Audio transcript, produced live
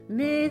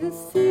May the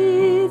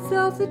seeds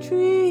of the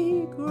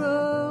tree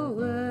grow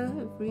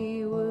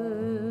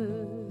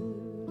everywhere.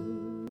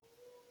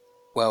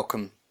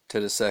 Welcome to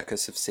the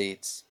Circus of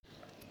Seeds.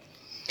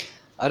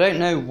 I don't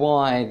know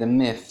why the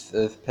myth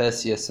of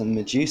Perseus and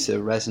Medusa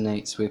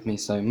resonates with me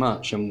so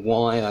much and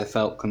why I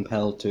felt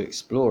compelled to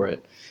explore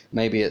it.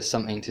 Maybe it's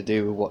something to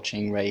do with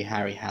watching Ray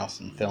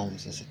Harryhausen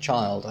films as a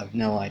child, I've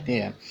no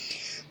idea.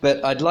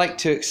 But I'd like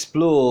to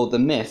explore the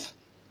myth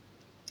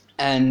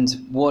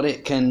and what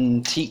it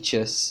can teach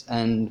us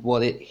and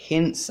what it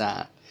hints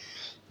at,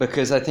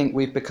 because I think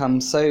we've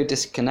become so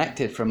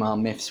disconnected from our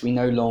myths, we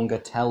no longer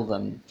tell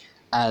them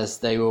as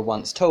they were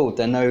once told.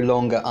 They're no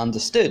longer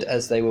understood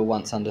as they were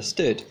once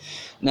understood.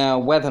 Now,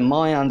 whether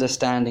my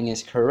understanding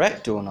is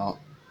correct or not,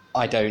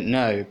 I don't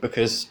know,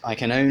 because I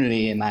can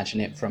only imagine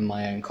it from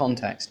my own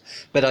context.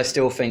 But I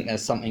still think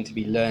there's something to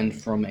be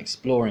learned from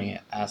exploring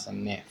it as a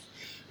myth,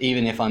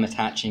 even if I'm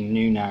attaching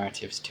new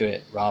narratives to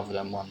it rather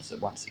than ones that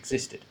once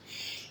existed.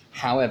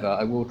 However,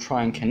 I will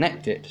try and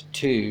connect it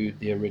to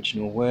the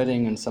original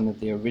wording and some of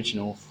the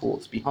original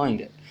thoughts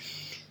behind it.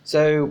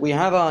 So we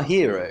have our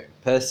hero,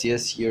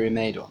 Perseus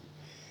Eurymedon,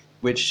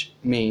 which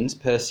means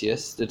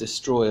Perseus, the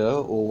destroyer,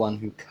 or one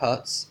who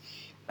cuts,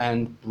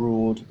 and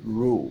broad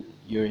rule,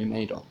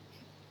 Eurymedon.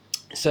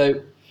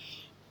 So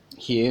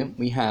here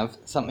we have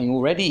something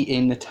already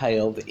in the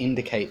tale that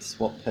indicates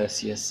what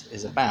Perseus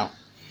is about.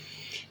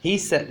 He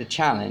set the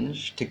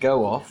challenge to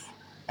go off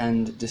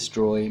and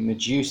destroy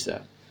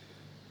Medusa,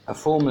 a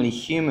formerly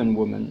human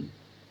woman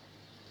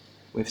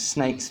with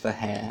snakes for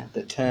hair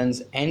that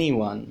turns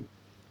anyone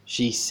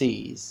she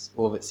sees,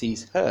 or that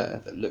sees her,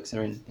 that looks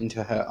her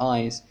into her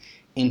eyes,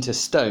 into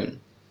stone.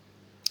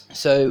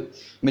 So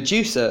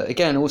Medusa,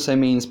 again, also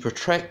means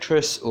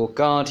protectress or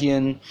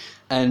guardian,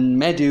 and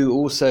Medu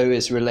also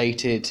is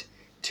related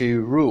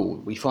to rule.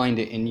 We find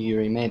it in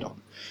Eurymedon.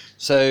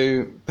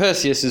 So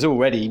Perseus has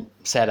already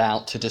set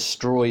out to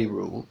destroy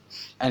rule,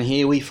 and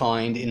here we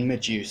find in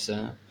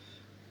Medusa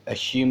a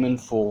human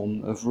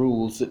form of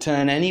rules that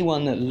turn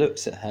anyone that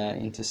looks at her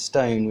into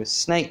stone, with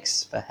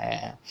snakes for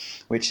hair,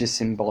 which is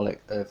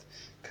symbolic of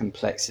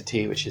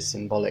complexity, which is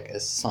symbolic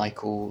as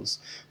cycles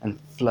and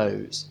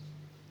flows,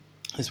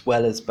 as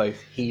well as both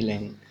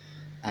healing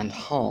and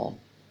harm.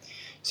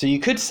 So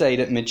you could say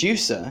that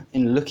Medusa,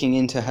 in looking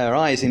into her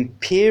eyes, in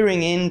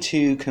peering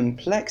into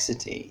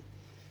complexity,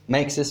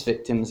 makes us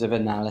victims of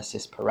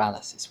analysis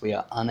paralysis. We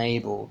are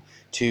unable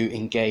to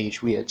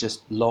engage, we are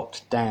just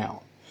locked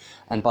down.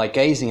 And by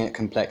gazing at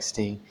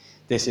complexity,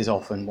 this is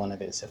often one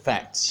of its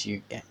effects.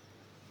 You get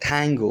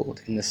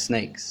tangled in the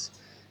snakes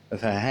of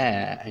her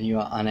hair and you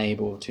are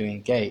unable to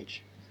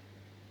engage.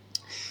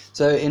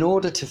 So in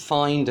order to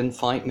find and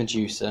fight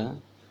Medusa,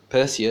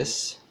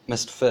 Perseus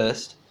must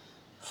first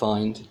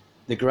find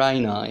the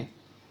Graenae,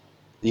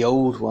 the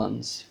old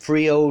ones,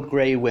 3 old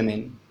grey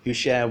women who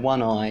share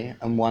 1 eye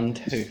and 1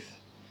 tooth.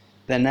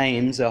 Their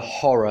names are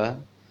Horror,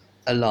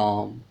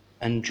 Alarm,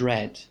 and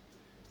Dread,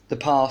 the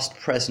past,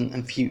 present,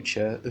 and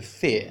future of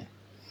fear.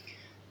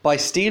 By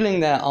stealing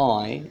their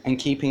eye and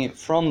keeping it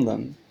from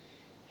them,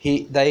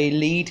 they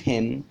lead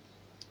him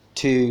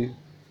to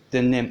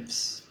the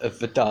nymphs of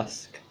the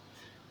dusk,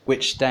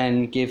 which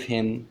then give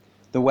him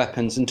the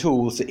weapons and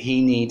tools that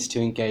he needs to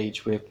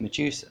engage with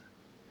Medusa.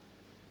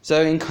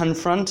 So in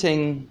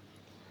confronting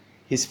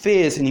his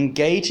fears and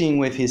engaging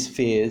with his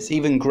fears,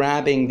 even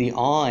grabbing the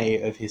eye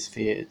of his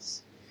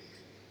fears,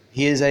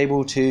 he is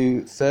able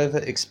to further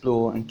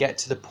explore and get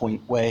to the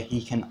point where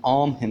he can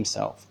arm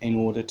himself in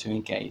order to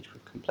engage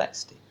with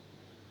complexity.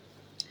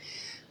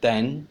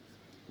 Then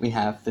we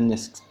have the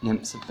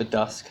nymphs of the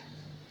dusk,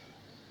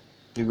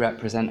 who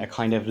represent a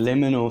kind of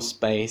liminal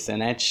space,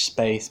 an edge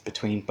space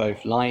between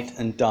both light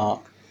and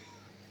dark,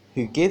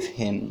 who give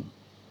him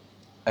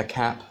a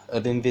cap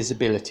of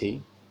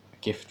invisibility, a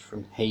gift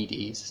from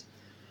Hades,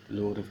 the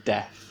lord of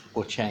death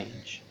or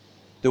change,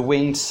 the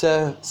winged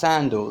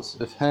sandals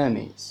of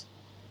Hermes,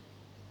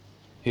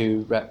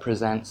 who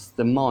represents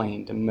the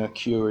mind and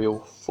mercurial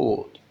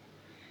thought,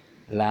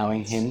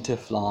 allowing him to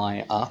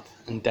fly up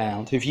and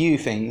down, to view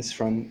things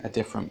from a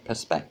different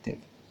perspective.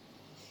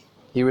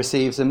 He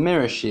receives a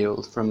mirror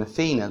shield from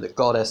Athena, the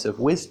goddess of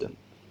wisdom,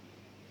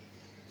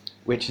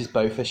 which is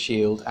both a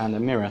shield and a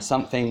mirror,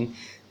 something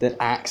that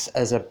acts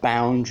as a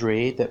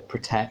boundary that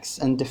protects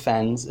and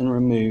defends and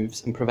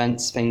removes and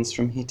prevents things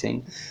from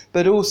hitting,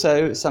 but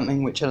also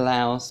something which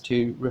allows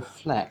to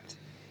reflect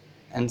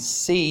and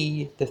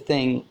see the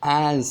thing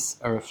as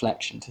a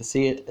reflection, to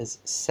see it as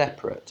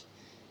separate,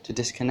 to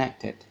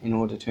disconnect it in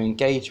order to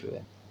engage with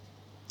it.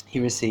 He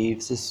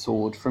receives a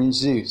sword from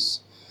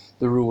Zeus,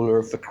 the ruler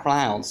of the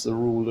clouds, the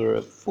ruler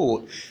of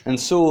thought. And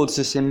swords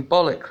are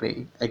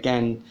symbolically,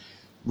 again,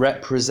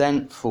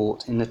 represent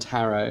thought in the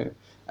tarot,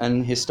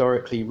 and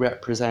historically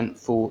represent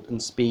thought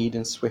and speed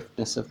and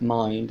swiftness of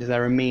mind.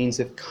 They're a means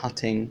of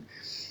cutting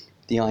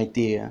the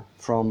idea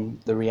from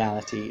the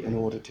reality in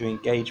order to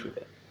engage with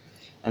it.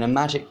 And a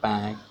magic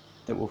bag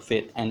that will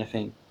fit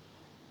anything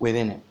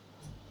within it.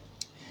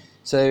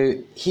 So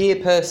here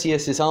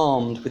Perseus is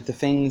armed with the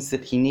things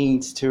that he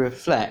needs to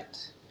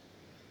reflect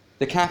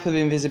The cap of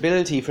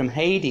invisibility from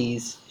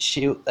Hades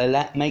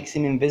makes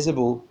him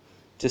invisible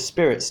to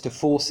spirits, to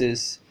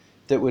forces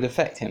that would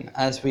affect him,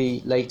 as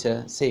we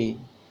later see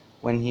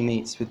when he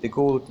meets with the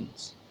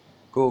Gorgons.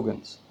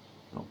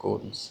 Not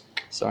Gordons.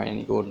 Sorry,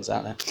 any Gordons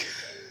out there.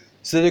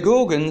 So the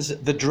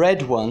Gorgons, the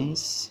dread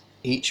ones,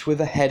 each with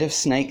a head of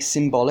snakes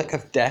symbolic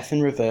of death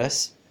and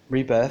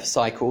rebirth,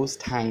 cycles,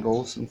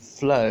 tangles, and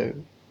flow.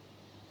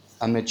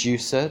 A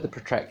Medusa, the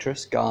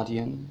protectress,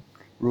 guardian,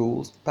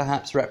 rules,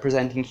 perhaps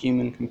representing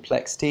human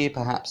complexity,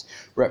 perhaps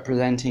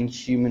representing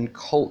human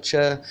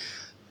culture.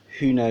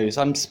 Who knows?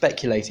 I'm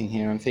speculating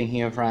here, I'm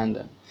thinking of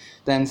random.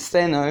 Then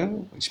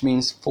Stheno, which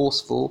means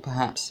forceful,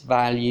 perhaps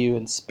value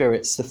and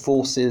spirits, the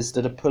forces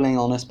that are pulling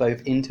on us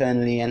both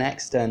internally and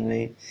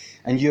externally.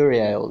 And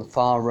Uriel, the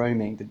far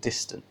roaming,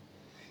 the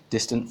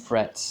distant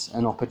threats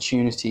and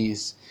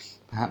opportunities,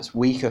 perhaps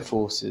weaker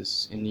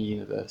forces in the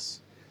universe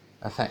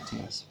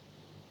affecting us.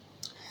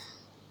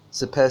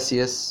 So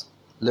Perseus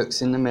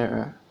looks in the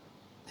mirror,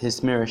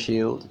 his mirror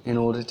shield, in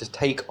order to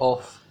take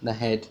off the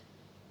head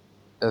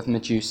of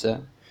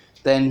Medusa.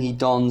 Then he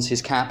dons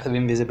his cap of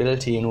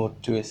invisibility in order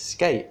to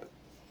escape,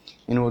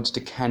 in order to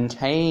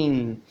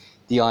contain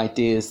the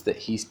ideas that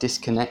he's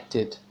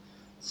disconnected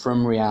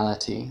from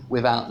reality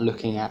without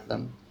looking at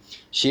them,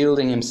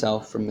 shielding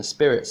himself from the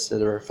spirits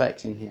that are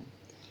affecting him,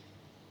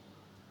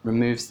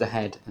 removes the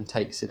head and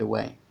takes it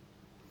away.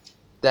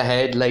 The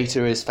head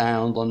later is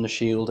found on the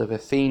shield of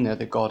Athena,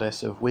 the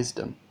goddess of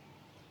wisdom,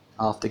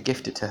 after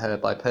gifted to her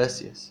by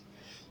Perseus.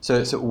 So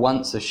it's at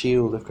once a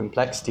shield of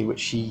complexity which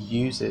she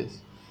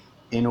uses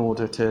in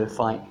order to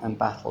fight and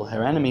battle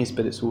her enemies,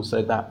 but it's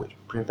also that which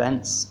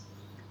prevents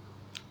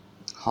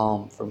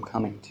harm from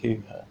coming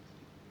to her.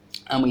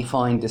 And we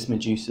find this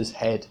Medusa's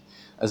head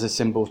as a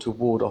symbol to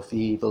ward off the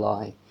evil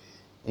eye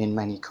in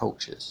many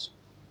cultures,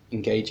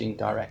 engaging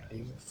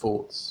directly with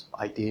thoughts,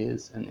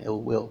 ideas, and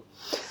ill will.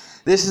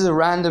 This is a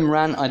random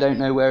rant. I don't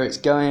know where it's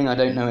going. I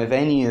don't know if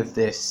any of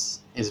this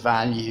is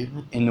value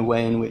in the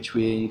way in which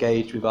we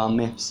engage with our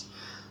myths.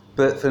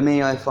 But for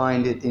me, I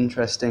find it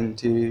interesting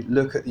to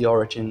look at the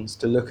origins,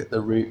 to look at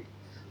the root.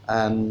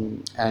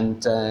 I'm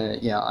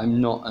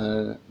not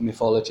a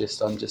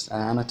mythologist. I'm just an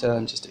amateur.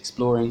 I'm just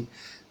exploring.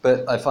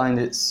 But I find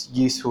it's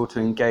useful to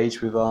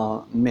engage with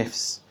our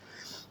myths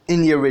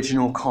in the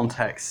original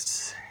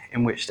contexts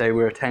in which they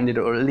were attended,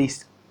 or at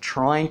least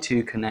try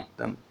to connect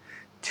them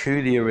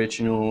to the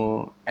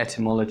original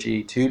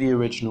etymology, to the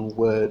original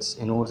words,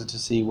 in order to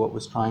see what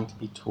was trying to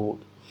be taught,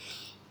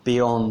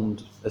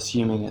 beyond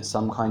assuming it's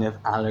some kind of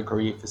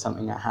allegory for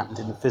something that happened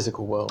in the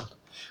physical world,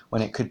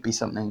 when it could be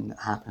something that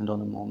happened on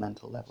a more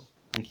mental level.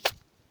 Thank you.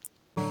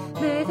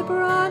 May the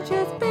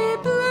branches be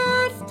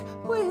blessed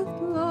with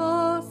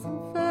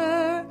blossom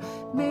fair.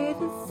 May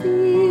the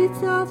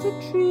seeds of the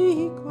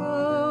tree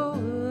grow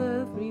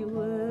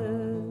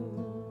everywhere.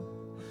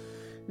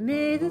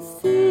 May the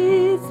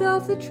seeds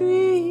of the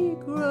tree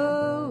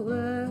grow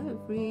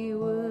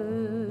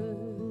everywhere.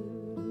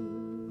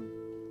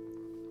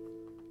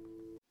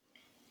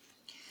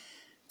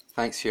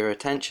 Thanks for your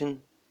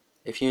attention.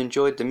 If you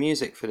enjoyed the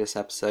music for this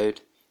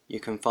episode,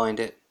 you can find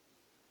it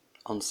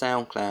on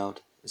SoundCloud.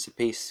 It's a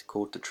piece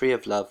called The Tree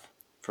of Love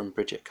from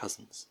Bridget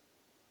Cousins.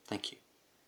 Thank you.